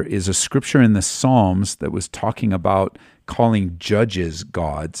 There is a scripture in the Psalms that was talking about calling judges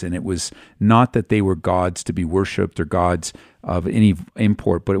gods, and it was not that they were gods to be worshipped or gods of any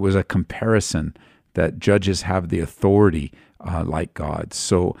import, but it was a comparison that judges have the authority like gods.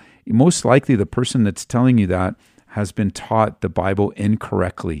 So most likely the person that's telling you that has been taught the Bible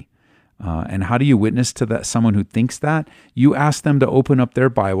incorrectly. And how do you witness to that? Someone who thinks that? You ask them to open up their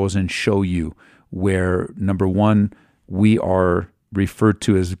Bibles and show you where, number one, we are referred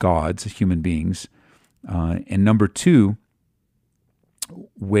to as gods, human beings, and number two,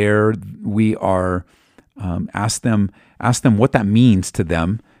 where we are ask them what that means to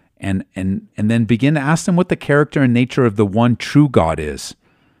them, and then begin to ask them what the character and nature of the one true God is,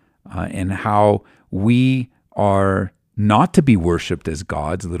 and how we are not to be worshipped as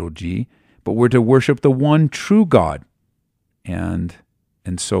gods, little g, but we're to worship the one true God. And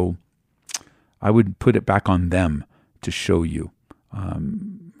so I would put it back on them to show you.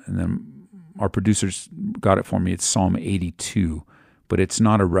 And then our producers got it for me. It's Psalm 82, but it's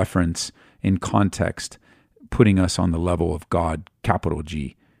not a reference in context putting us on the level of God, capital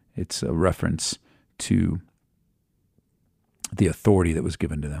G. It's a reference to the authority that was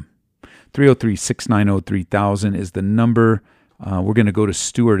given to them. 303-690-3000 is the number. We're going to go to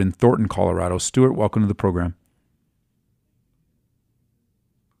Stuart in Thornton, Colorado. Stuart, welcome to the program.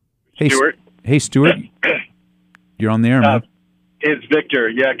 Hey, Stuart. Hey, Stuart. You're on the air, man. It's Victor.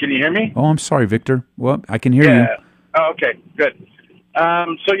 Yeah, can you hear me? Oh, I'm sorry, Victor. Well, I can hear you. Oh, okay, good. So,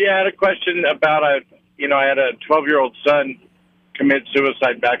 I had a question about I had a 12-year-old son commit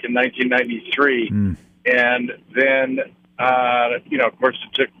suicide back in 1993. And then, of course,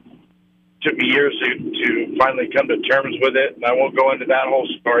 it took me years to finally come to terms with it, and I won't go into that whole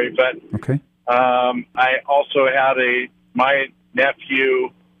story. But okay. I also had my nephew,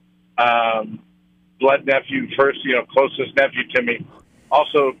 blood nephew, first, closest nephew to me,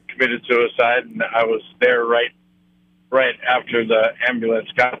 also committed suicide, and I was there right after the ambulance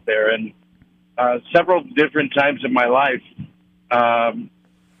got there. And several different times in my life,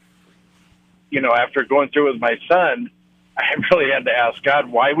 after going through with my son, I really had to ask God,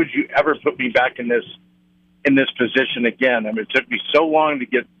 why would you ever put me back in this position again? I mean, it took me so long to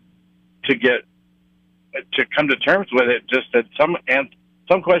come to terms with it. Just that some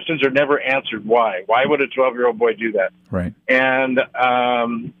questions are never answered. Why? Why would a 12-year-old boy do that? Right. And how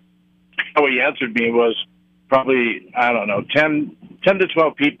he answered me was probably, I don't know, 10 to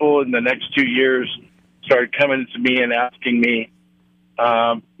 12 people in the next 2 years started coming to me and asking me,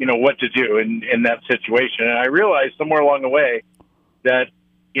 what to do in that situation. And I realized somewhere along the way that,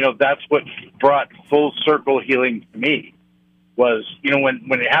 that's what brought full circle healing to me was,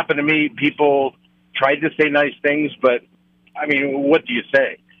 when it happened to me, people tried to say nice things, but I mean, what do you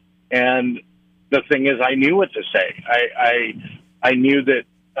say? And the thing is, I knew what to say. I knew that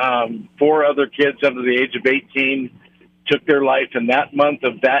 4 other kids under the age of 18 took their life in that month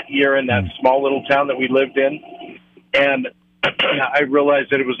of that year in that small little town that we lived in. And I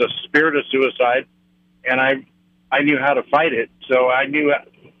realized that it was a spirit of suicide, and I knew how to fight it. So I knew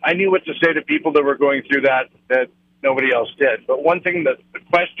what to say to people that were going through that nobody else did. But one thing, the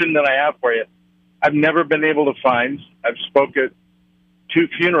question that I have for you, I've never been able to find. I've spoke at 2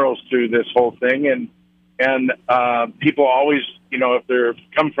 funerals through this whole thing, and people always, if they're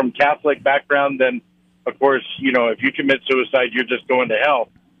come from Catholic background, then of course, if you commit suicide, you're just going to hell.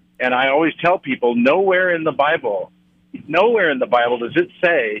 And I always tell people, nowhere in the Bible does it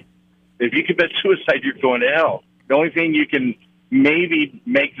say that if you commit suicide, you're going to hell. The only thing you can maybe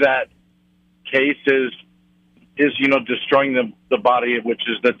make that case is destroying the body, which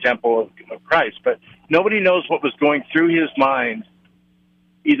is the temple of Christ. But nobody knows what was going through his mind,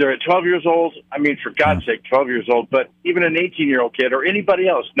 either at 12 years old, I mean, for God's sake, 12 years old, but even an 18-year-old kid or anybody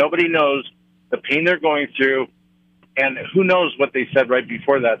else. Nobody knows the pain they're going through, and who knows what they said right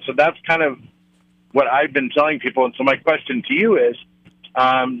before that. So that's kind of what I've been telling people. And so my question to you is,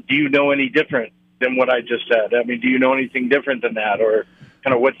 do you know any different than what I just said? I mean, do you know anything different than that, or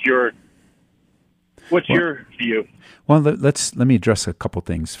kind of what's your view? Well, let me address a couple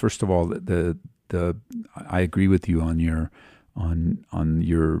things. First of all, I agree with you on your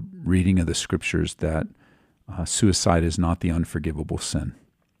reading of the scriptures that suicide is not the unforgivable sin.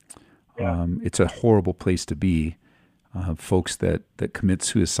 Yeah. It's a horrible place to be. Folks that commit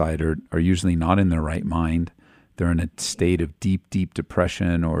suicide are usually not in their right mind. They're in a state of deep, deep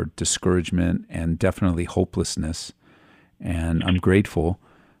depression or discouragement and definitely hopelessness. And I'm grateful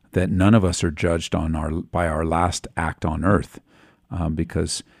that none of us are judged by our last act on earth,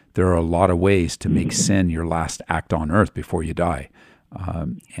 because there are a lot of ways to make sin your last act on earth before you die.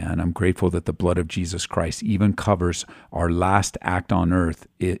 And I'm grateful that the blood of Jesus Christ even covers our last act on earth,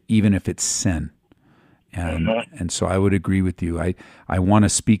 even if it's sin. And so I would agree with you. I want to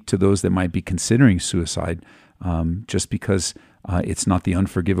speak to those that might be considering suicide. Just because it's not the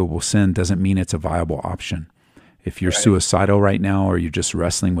unforgivable sin doesn't mean it's a viable option. If you're suicidal right now, or you're just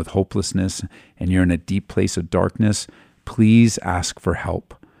wrestling with hopelessness and you're in a deep place of darkness, please ask for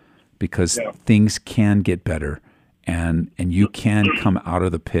help. because things can get better, and you can come out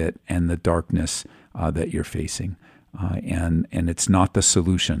of the pit and the darkness that you're facing, and it's not the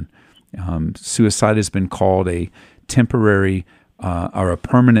solution. Suicide has been called a temporary or a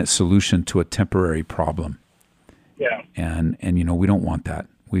permanent solution to a temporary problem. Yeah. And we don't want that.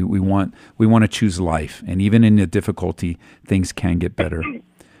 We want to choose life, and even in the difficulty, things can get better.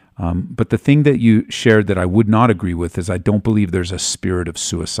 But the thing that you shared that I would not agree with is I don't believe there's a spirit of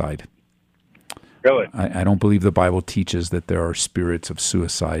suicide. Really? I don't believe the Bible teaches that there are spirits of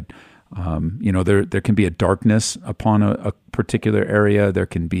suicide. There can be a darkness upon a particular area. There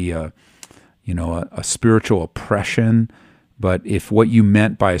can be a spiritual oppression. But if what you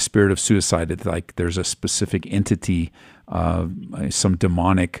meant by a spirit of suicide is like there's a specific entity, some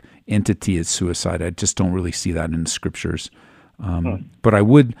demonic entity is suicide, I just don't really see that in the scriptures. But I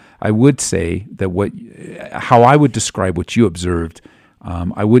would say that how I would describe what you observed,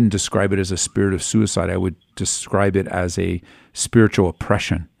 I wouldn't describe it as a spirit of suicide. I would describe it as a spiritual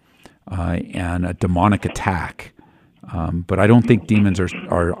oppression and a demonic attack. But I don't think demons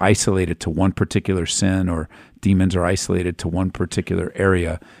are isolated to one particular sin, or demons are isolated to one particular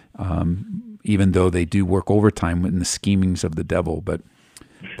area, even though they do work overtime in the schemings of the devil. But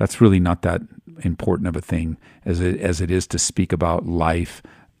that's really not that important of a thing as it is to speak about life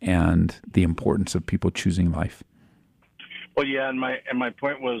and the importance of people choosing life. Well, yeah, and my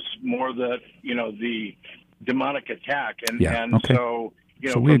point was more that the demonic attack, so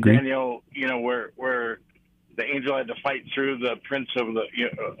we from agree. Daniel, where the angel had to fight through the prince of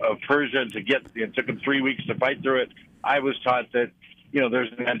of Persia it took him 3 weeks to fight through it. I was taught that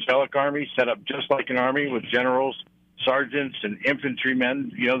there's an angelic army set up just like an army with generals, sergeants, and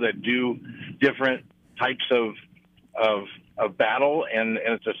infantrymen that do different types of battle, and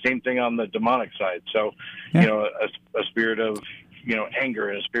it's the same thing on the demonic side. So a spirit of anger,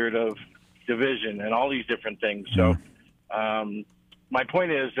 and a spirit of division, and all these different things. So my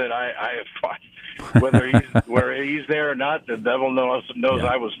point is that I have fought, whether he's there or not, the devil knows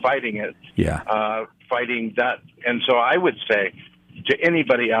I was fighting it. Fighting that. And so I would say to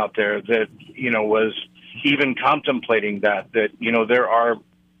anybody out there that was even contemplating that there are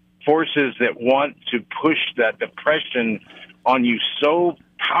forces that want to push that depression on you so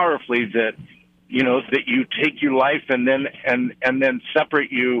powerfully that that you take your life and then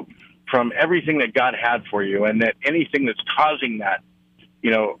separate you from everything that God had for you, and that anything that's causing that,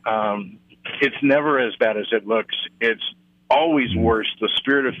 it's never as bad as it looks. It's always worse. The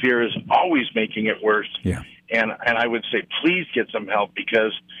spirit of fear is always making it worse. Yeah. And I would say, please get some help,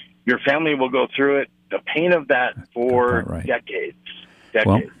 because your family will go through it, the pain of that, for decades.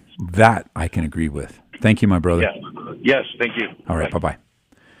 Well, that I can agree with. Thank you, my brother. Yeah. Yes, thank you. All right, bye-bye.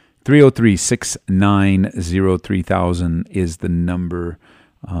 303-690-3000 is the number.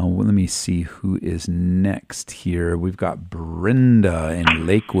 Let me see who is next here. We've got Brenda in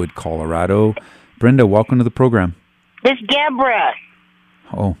Lakewood, Colorado. Brenda, welcome to the program. It's Deborah.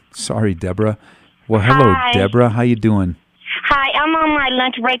 Oh, sorry, Deborah. Well, hello, Hi. Deborah. How you doing? Hi, I'm on my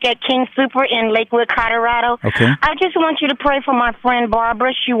lunch break at King Super in Lakewood, Colorado. Okay. I just want you to pray for my friend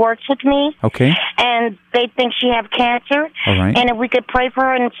Barbara. She works with me. Okay. And they think she have cancer. All right. And if we could pray for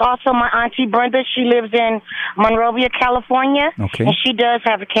her. And it's also my auntie Brenda. She lives in Monrovia, California. Okay. And she does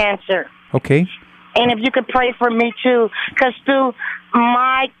have cancer. Okay. And if you could pray for me too, because through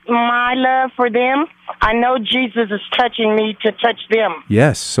my love for them, I know Jesus is touching me to touch them.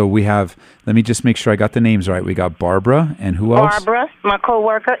 Yes. So we have, let me just make sure I got the names right. We got Barbara, and who else? Barbara, my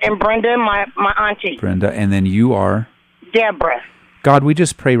coworker, and Brenda, my auntie. Brenda, and then you are? Deborah. God, we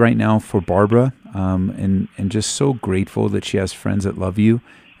just pray right now for Barbara, and just so grateful that she has friends that love you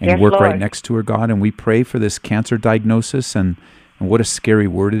and Yes, work Lord. right next to her, God. And we pray for this cancer diagnosis, and what a scary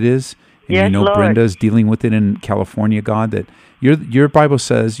word it is. And Yes, you know Lord. Brenda is dealing with it in California, God, that your Bible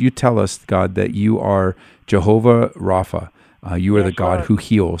says, you tell us, God, that you are Jehovah Rapha. You are the God Lord. who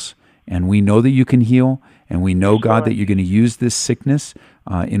heals. And we know that you can heal, and we know, God, that you're going to use this sickness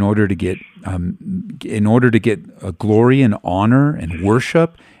in order to get glory and honor and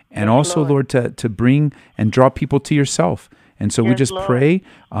worship, and also, Lord, to bring and draw people to yourself. And so we Yes, just Lord. pray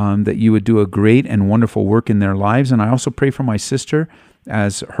that you would do a great and wonderful work in their lives. And I also pray for my sister,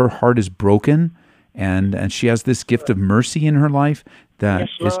 as her heart is broken, and she has this gift of mercy in her life that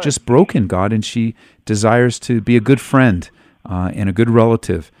is just broken, God, and she desires to be a good friend and a good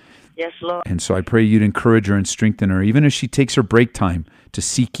relative. Yes, Lord. And so I pray you'd encourage her and strengthen her, even as she takes her break time to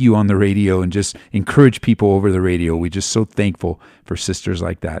seek you on the radio and just encourage people over the radio. We're just so thankful for sisters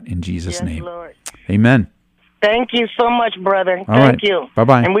like that, in Jesus' Yes, name. Lord. Amen. Thank you so much, brother. All Thank right. you.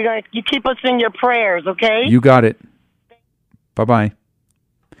 Bye-bye. And you keep us in your prayers, okay? You got it. Bye-bye.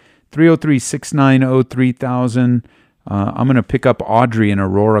 303-690-3000. I'm going to pick up Audrey in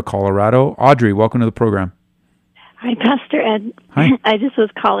Aurora, Colorado. Audrey, welcome to the program. Hi, Pastor Ed. Hi. I just was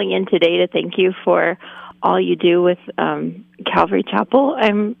calling in today to thank you for all you do with Calvary Chapel.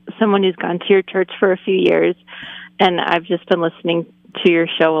 I'm someone who's gone to your church for a few years, and I've just been listening to your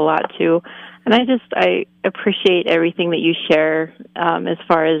show a lot too. And I appreciate everything that you share as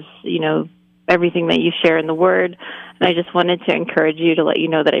far as, everything that you share in the Word. And I just wanted to encourage you to let you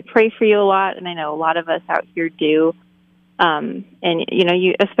know that I pray for you a lot, and I know a lot of us out here do. And,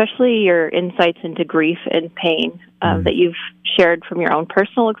 you especially your insights into grief and pain that you've shared from your own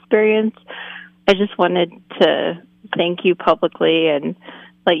personal experience. I just wanted to thank you publicly and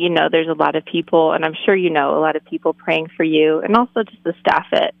let you know there's a lot of people, and I'm sure a lot of people praying for you, and also just the staff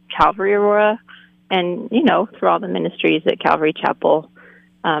at Calvary Aurora and, through all the ministries at Calvary Chapel.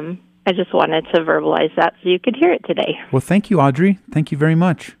 I just wanted to verbalize that so you could hear it today. Well, thank you, Audrey. Thank you very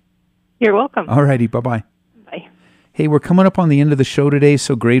much. You're welcome. All righty. Bye-bye. Bye. Hey, we're coming up on the end of the show today.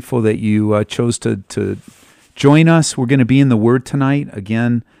 So grateful that you chose to join us. We're going to be in the Word tonight.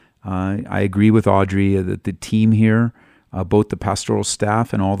 Again, I agree with Audrey that the team here, both the pastoral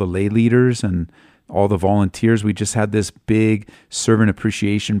staff and all the lay leaders and all the volunteers, we just had this big servant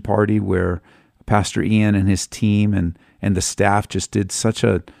appreciation party where Pastor Ian and his team and the staff just did such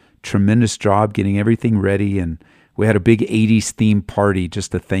a tremendous job getting everything ready, and we had a big 80s themed party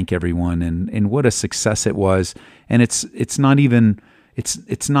just to thank everyone, and what a success it was. And it's not even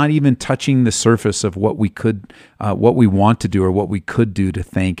touching the surface of what we want to do or what we could do to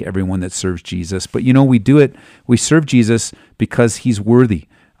thank everyone that serves Jesus. But we serve Jesus because he's worthy,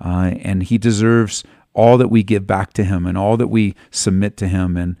 and he deserves all that we give back to him and all that we submit to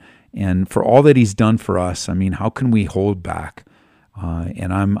him, and for all that he's done for us. I mean, how can we hold back?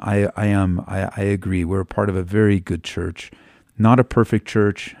 And I agree. We're a part of a very good church, not a perfect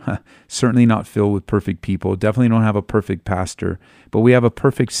church, certainly not filled with perfect people. Definitely don't have a perfect pastor, but we have a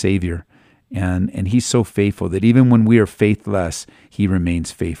perfect Savior, and he's so faithful that even when we are faithless, he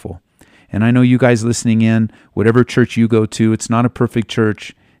remains faithful. And I know you guys listening in, whatever church you go to, it's not a perfect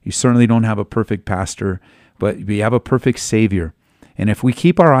church. You certainly don't have a perfect pastor, but we have a perfect Savior. And if we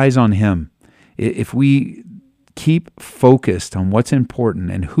keep our eyes on him, if we keep focused on what's important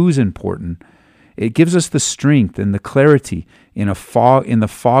and who's important, it gives us the strength and the clarity in the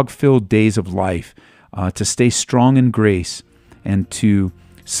fog-filled days of life to stay strong in grace and to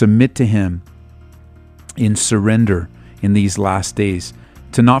submit to him in surrender in these last days,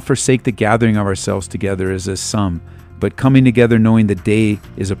 to not forsake the gathering of ourselves together as some, but coming together knowing the day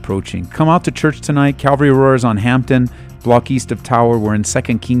is approaching. Come out to church tonight. Calvary Aurora is on Hampton, block east of Tower. We're in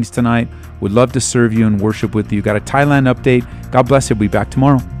 2 Kings tonight. Would love to serve you and worship with you. Got a Thailand update. God bless you. We'll be back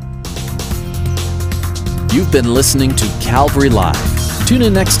tomorrow. You've been listening to Calvary Live. Tune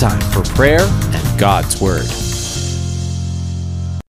in next time for prayer and God's Word.